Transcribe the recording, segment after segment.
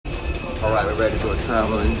All right, we're ready to go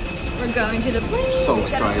traveling. We're going to the plane. So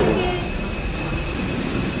excited.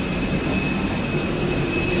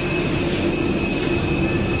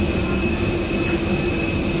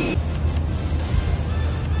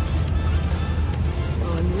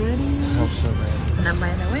 And I'm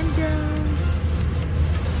by the window.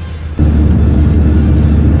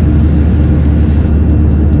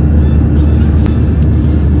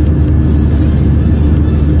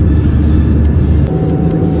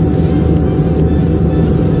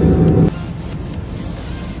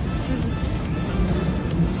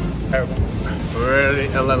 We're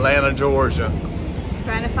in Atlanta, Georgia.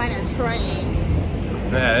 Trying to find a train.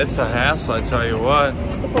 Yeah, it's a hassle, I tell you what.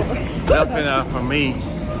 Definitely not for me.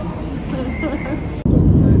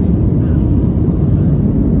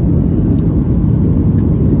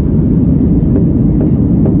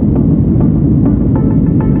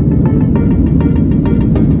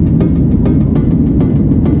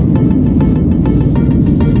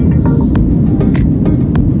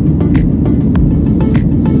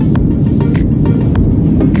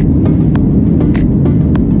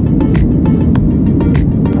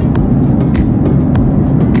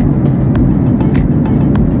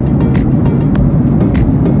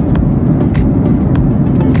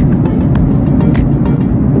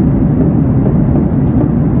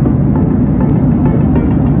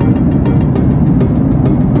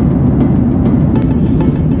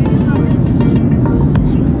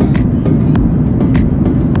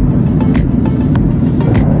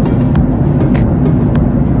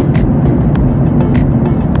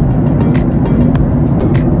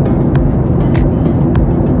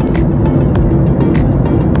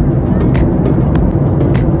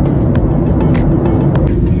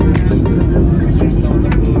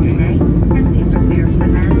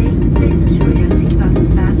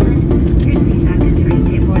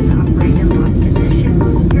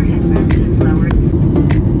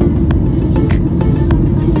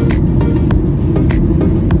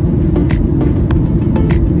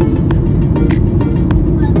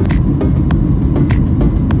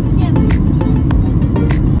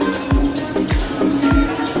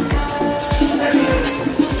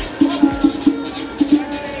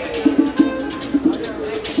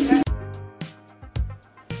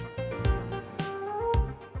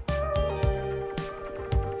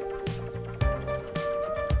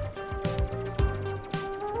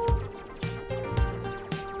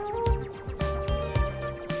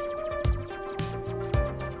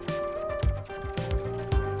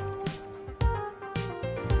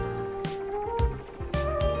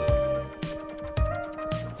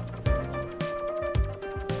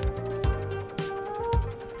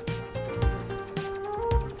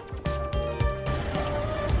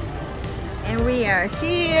 And we are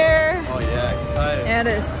here. Oh yeah, excited. It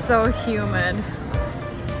is so humid.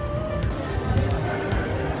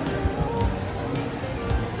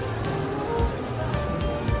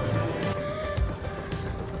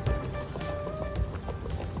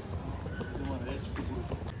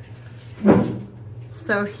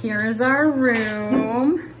 So here's our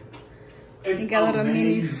room. We got a little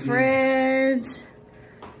mini fridge.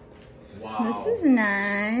 Wow. This is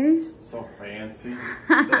nice. So fancy.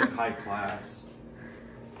 High class.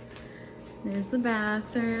 There's the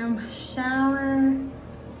bathroom, shower.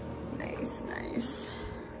 Nice, nice.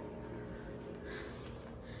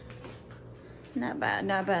 Not bad,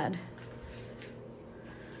 not bad.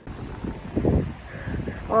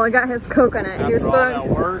 Well, I got his coconut. He was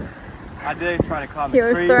throwing. I did try to climb He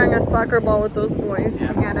was throwing a soccer ball with those boys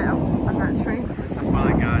Yep. to get it on that train. It's so fun,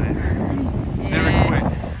 I got it. Yeah. Never quit.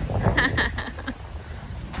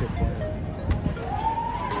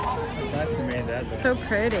 Nice to meet that. So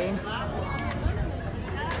pretty.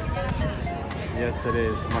 Yes, it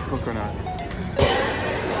is. My coconut.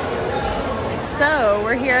 So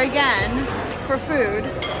we're here again for food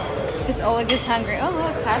because Oleg is hungry. Oh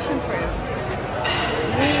look, passion fruit.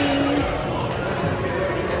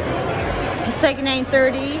 It's like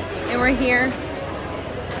 9:30 and we're here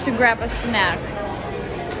to grab a snack.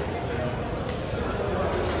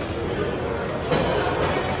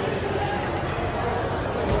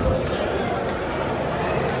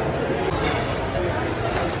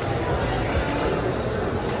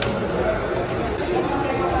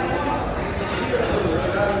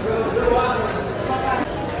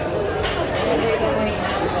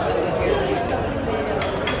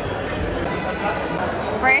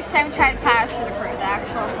 First time tried passion fruit, the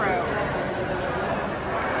actual fruit.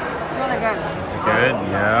 It's really good. It's good,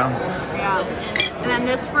 yeah. Yeah. And then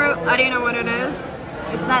this fruit, I don't know what it is.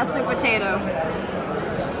 It's not sweet potato.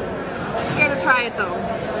 I'm scared to try it though.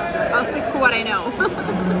 I'll stick to what I know.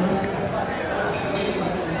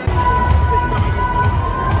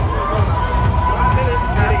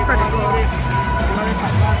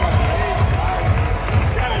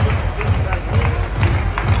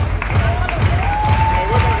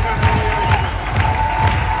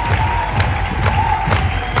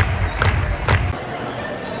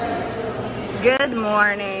 Good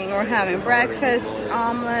morning. We're having breakfast,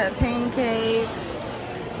 omelet, pancakes.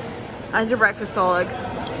 How's your breakfast, Oleg?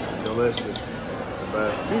 Delicious. The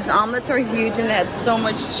best. These omelets are huge and they had so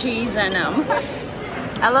much cheese in them.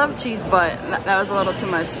 I love cheese, but that was a little too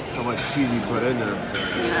much. How much cheese you put in there?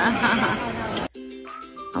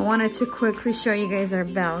 I wanted to quickly show you guys our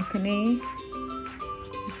balcony.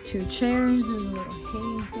 There's 2 chairs, there's a little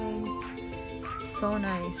hanging thing. So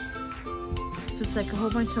nice. So it's like a whole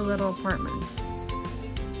bunch of little apartments.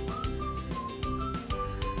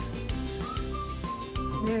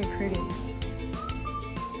 Very pretty.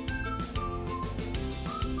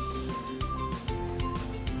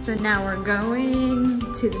 So now we're going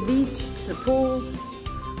to the beach, to the pool,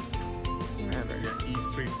 wherever. Yeah, eat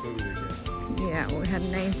free food again. Yeah, we had a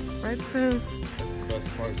nice breakfast. That's the best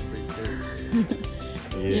part, is free food.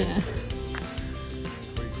 Yeah.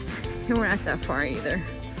 And we're not that far either.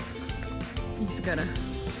 You just gotta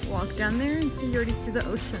walk down there and see, you already see the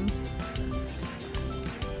ocean.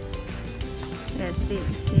 Yeah, see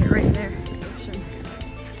it right there, the ocean.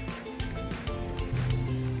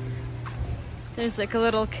 There's like a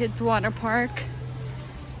little kids water park.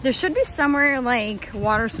 There should be somewhere like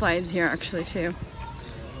water slides here actually too.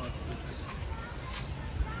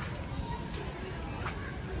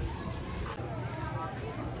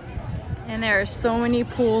 And there are so many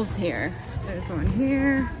pools here. There's one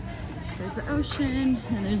here, there's the ocean,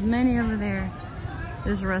 and there's many over there.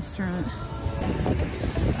 There's a restaurant.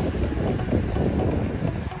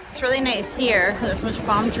 It's really nice here. There's so much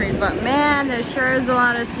palm trees, but man, there sure is a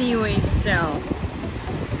lot of seaweed still.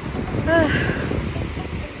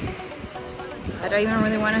 I don't even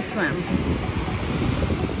really want to swim.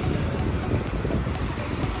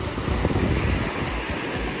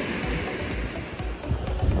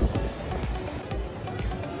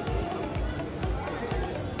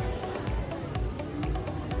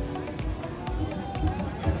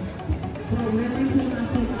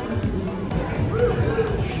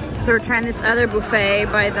 So we're trying this other buffet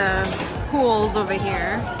by the pools over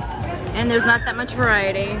here. And there's not that much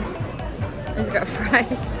variety. It's got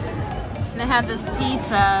fries. And they have this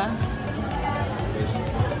pizza.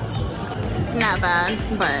 It's not bad,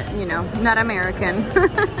 but you know, not American.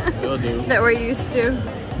 Will do. That we're used to.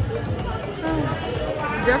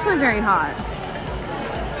 It's definitely very hot.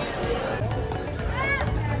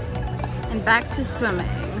 And back to swimming.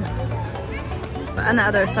 But on the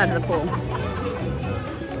other side of the pool.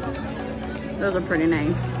 Those are pretty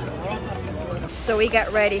nice. So we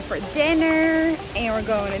got ready for dinner and we're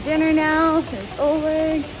going to dinner now. There's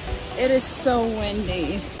Oleg. It is so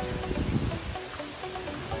windy.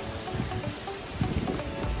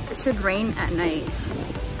 It should rain at night.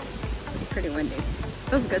 It's pretty windy.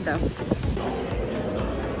 It was good though.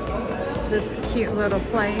 This cute little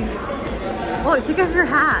place. Oh, take off your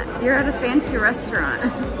hat. You're at a fancy restaurant.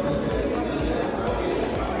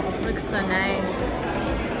 Looks so nice.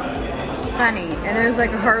 Funny, and there's like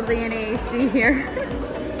hardly any AC here.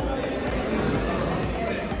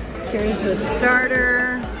 Here's the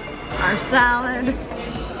starter, our salad.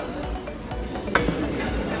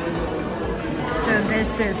 So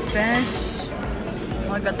this is fish.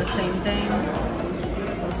 Well, I got the same thing.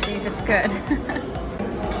 We'll see if it's good.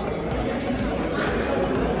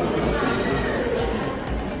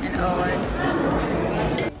 And Oleg's.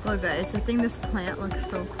 Well guys, I think this plant looks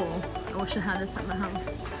so cool. I wish I had this at my house.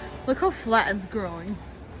 Look how flat it's growing.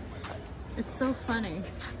 It's so funny.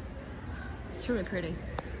 It's really pretty.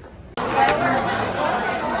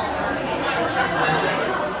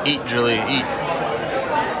 Eat, Julie, eat.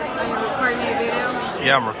 Are you recording a video?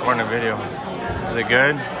 Yeah, I'm recording a video. Is it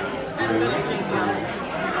good?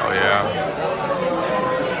 Oh yeah.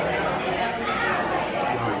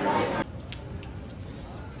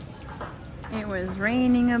 It was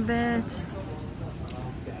raining a bit.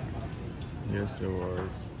 Yes, it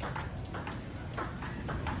was.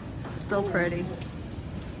 Still pretty.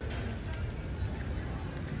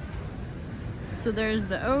 So there's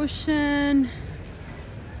the ocean.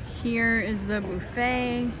 Here is the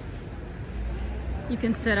buffet. You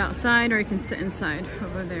can sit outside or you can sit inside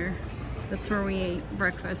over there. That's where we ate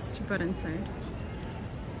breakfast, but inside.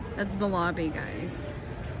 That's the lobby, guys.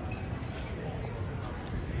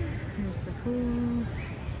 Here's the pools.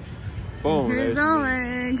 Boom. Here's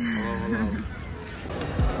Oleg. Hello.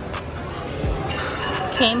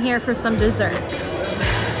 Came here for some dessert.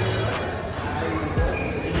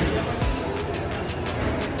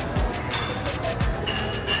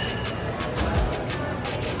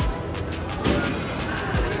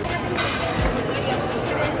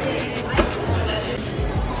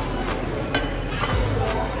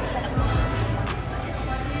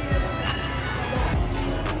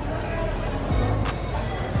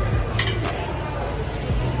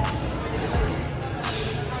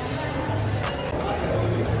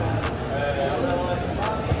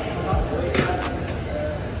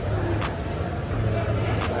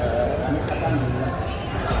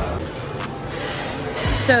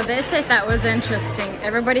 So this I thought was interesting.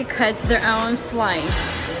 Everybody cuts their own slice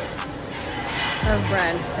of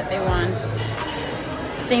bread that they want.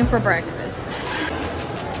 Same for breakfast.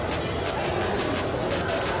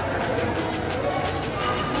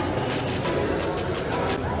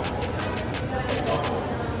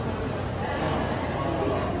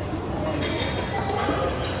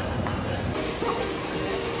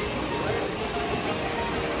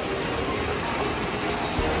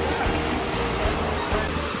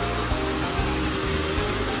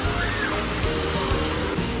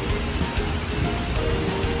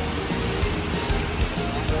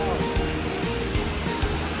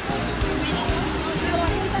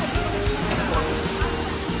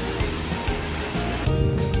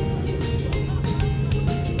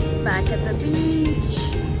 Back at the beach.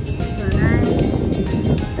 So nice.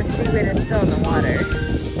 The seaweed is still in the water.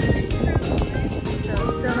 So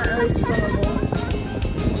still not really swimmable.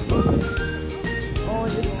 Oh,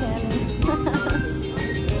 just tanning.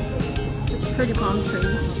 Such pretty palm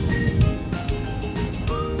trees.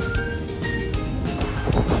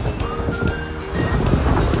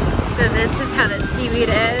 So this is how the seaweed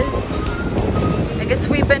is. I guess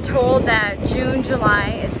we've been told that June,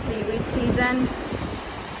 July is seaweed season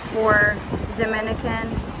for Dominican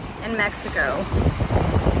and Mexico.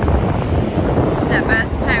 The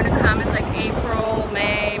best time to come is like April,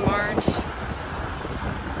 May, March.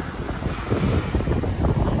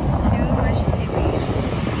 Too much seaweed.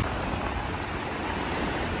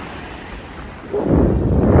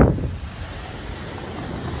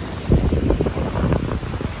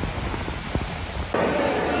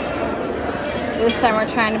 This time we're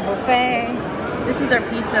trying a buffet. This is their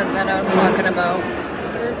pizza that I was talking about.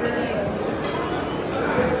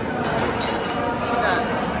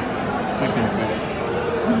 Chicken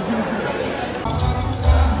fish.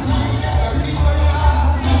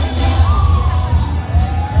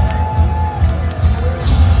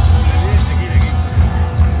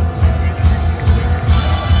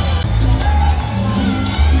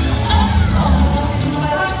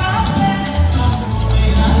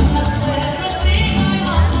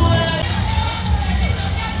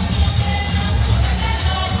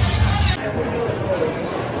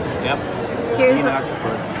 Here's the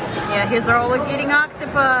octopus. Yeah, here's our old eating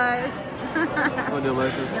octopus. So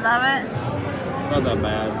delicious. You love it? It's not that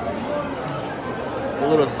bad. A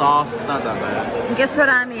little sauce, it's not that bad. And guess what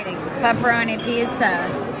I'm eating? Pepperoni pizza.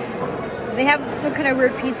 They have some kind of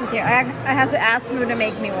weird pizzas here. I have to ask them to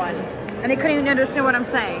make me one. And they couldn't even understand what I'm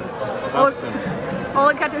saying. All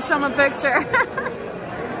I got to show them a picture.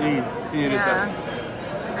 See it. Yeah.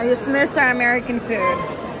 I just missed our American food.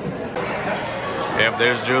 Yep,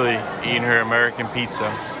 there's Julie eating her American pizza.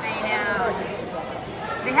 I know.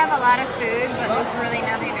 They have a lot of food, but there's really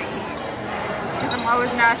nothing to eat. Because I'm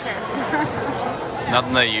always nauseous.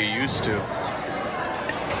 Nothing that you're used to.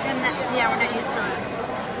 Yeah, we're not used to it.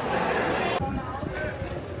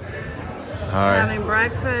 Alright. Having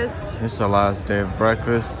breakfast. It's the last day of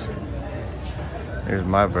breakfast. Here's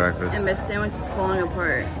my breakfast. And my sandwich is falling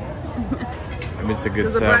apart. I mean, it's a good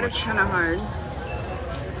the bread is sandwich. kind of hard.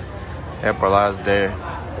 Yep, our last day.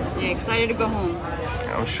 Yeah, excited to go home.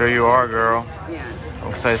 I'm sure you are, girl. Yeah.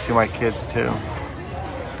 I'm excited to see my kids too.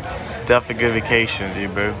 Definitely good vacation,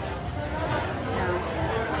 boo.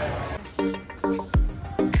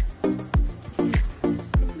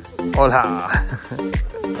 Hola.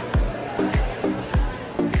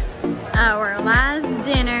 Our last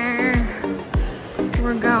dinner.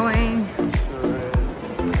 We're going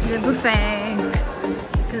to the buffet.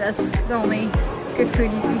 Because that's the only good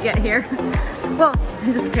food you can get here. Well,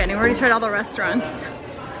 I'm just kidding. We already tried all the restaurants.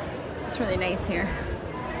 It's really nice here.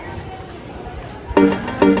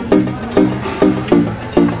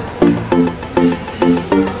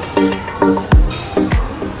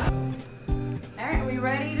 Alright, we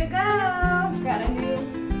ready to go? Got a new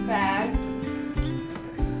bag.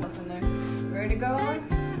 Stuff in there. Ready to go?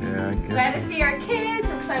 Yeah, I guess. Excited to see our kids.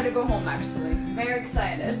 We're excited to go home actually. Very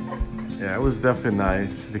excited. Yeah, it was definitely a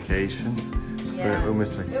nice vacation. Yeah, but we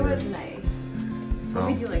missed our kids. it was nice. So But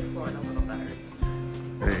we do like Florida a little better.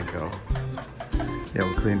 there you go. Yeah,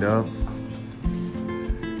 we cleaned up.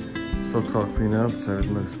 So-called clean up, so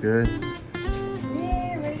everything looks good.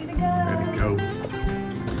 Yeah, ready to go. Ready to go.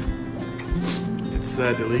 It's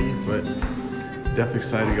sad to leave, but definitely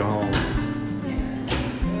excited to go home.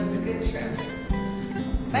 Yeah, it was a good trip.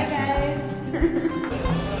 Bye guys.